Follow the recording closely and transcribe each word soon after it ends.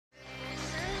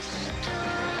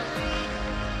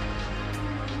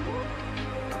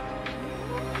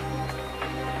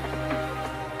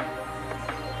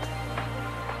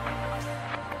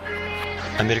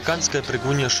Американская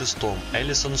прыгунья шестом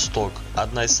Allison Stokke –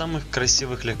 одна из самых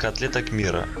красивых легкоатлеток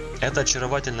мира. Это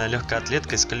очаровательная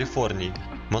легкоатлетка из Калифорнии.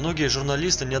 Многие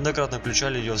журналисты неоднократно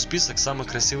включали ее в список самых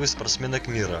красивых спортсменок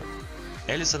мира.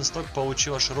 Allison Stokke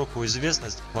получила широкую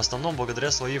известность в основном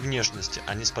благодаря своей внешности,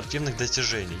 а не спортивных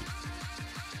достижений.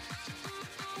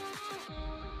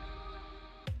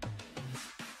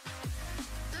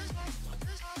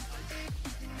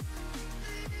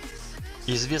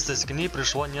 Известность к ней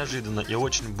пришла неожиданно и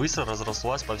очень быстро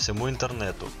разрослась по всему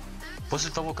интернету. После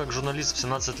того, как журналист в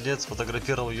 17 лет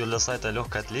сфотографировал ее для сайта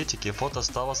легкой атлетики, фото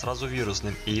стало сразу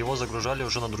вирусным, и его загружали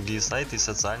уже на другие сайты и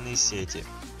социальные сети.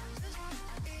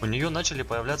 У нее начали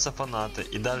появляться фанаты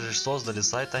и даже создали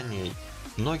сайт о ней.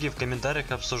 Многие в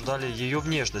комментариях обсуждали ее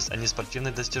внешность, а не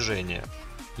спортивные достижения.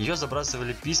 Ее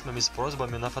забрасывали письмами с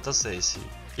просьбами на фотосессии,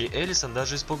 и Allison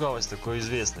даже испугалась такой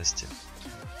известности.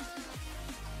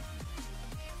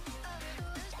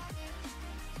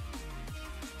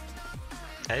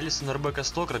 Allison Ребекка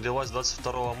Stokke родилась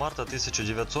 22 марта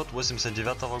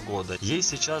 1989 года. Ей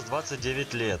сейчас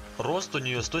 29 лет. Рост у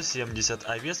нее 170,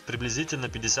 а вес приблизительно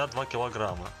 52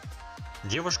 килограмма.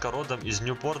 Девушка родом из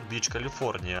Ньюпорт-Бич,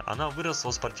 Калифорния. Она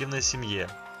выросла в спортивной семье.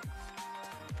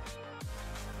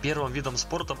 Первым видом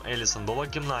спорта Allison была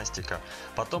гимнастика.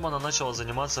 Потом она начала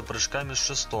заниматься прыжками с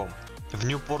шестом. В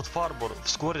Ньюпорт-Харбор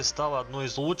вскоре стала одной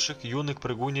из лучших юных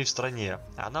прыгуней в стране.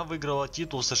 Она выиграла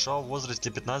титул США в возрасте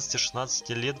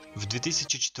 15-16 лет в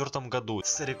 2004 году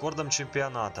с рекордом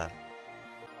чемпионата.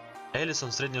 Allison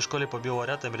в средней школе побила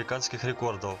ряд американских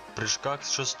рекордов в прыжках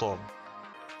с шестом.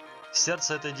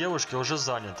 Сердце этой девушки уже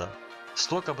занято.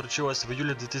 Stokke обручилась в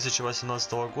июле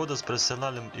 2018 года с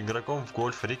профессиональным игроком в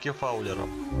гольф Рикки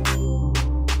Фаулером.